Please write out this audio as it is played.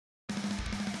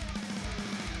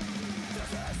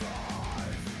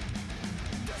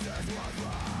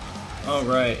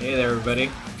Alright, hey there everybody.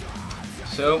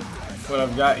 So, what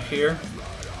I've got here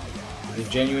is a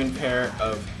genuine pair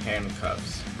of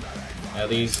handcuffs. Now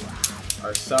these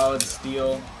are solid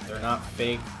steel, they're not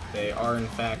fake, they are in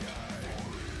fact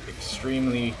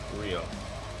extremely real.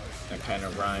 That kind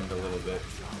of rhymed a little bit.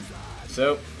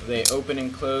 So, they open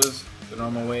and close the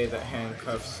normal way that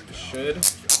handcuffs should.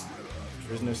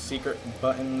 There's no secret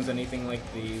buttons, anything like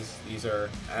these. These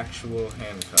are actual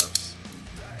handcuffs.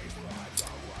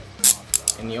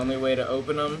 And the only way to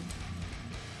open them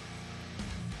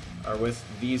are with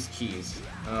these keys.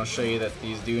 And I'll show you that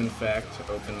these do in fact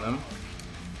open them.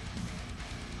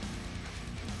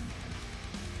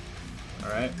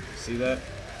 Alright, see that?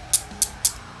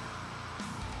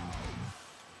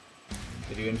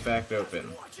 They do in fact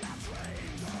open.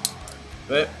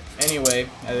 But anyway,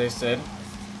 as I said,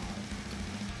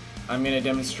 I'm going to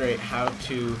demonstrate how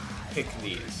to pick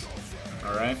these.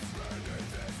 Alright?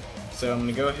 So I'm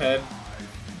going to go ahead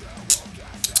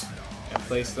and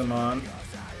place them on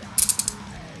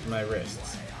my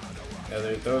wrists. Now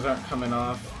those aren't coming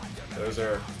off, those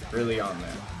are really on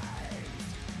there.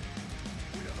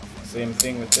 Same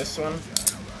thing with this one.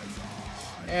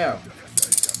 Ow!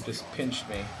 Just pinched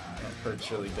me. That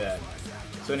hurts really bad.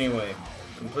 So anyway,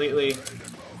 completely,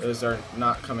 those are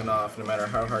not coming off. No matter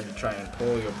how hard you try and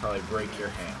pull, you'll probably break your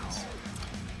hands.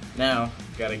 Now,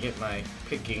 gotta get my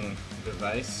picking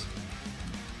device.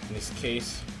 In this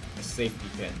case, a safety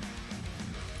pin.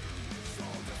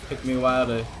 Took me a while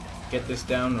to get this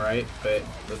down right, but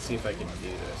let's see if I can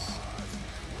do this.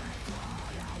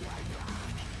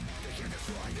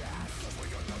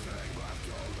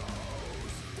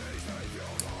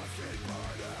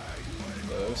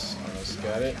 Close, almost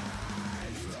got it.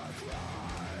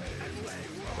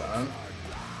 Hold on.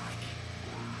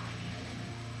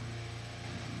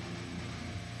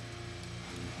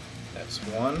 That's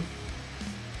one.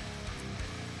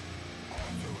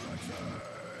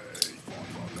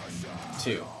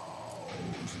 Two.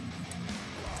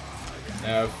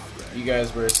 Now, if you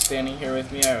guys were standing here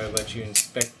with me, I would let you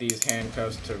inspect these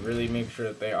handcuffs to really make sure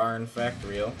that they are in fact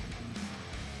real.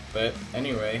 But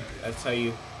anyway, that's how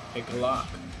you pick a lock.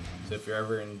 So if you're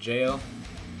ever in jail,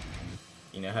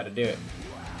 you know how to do it.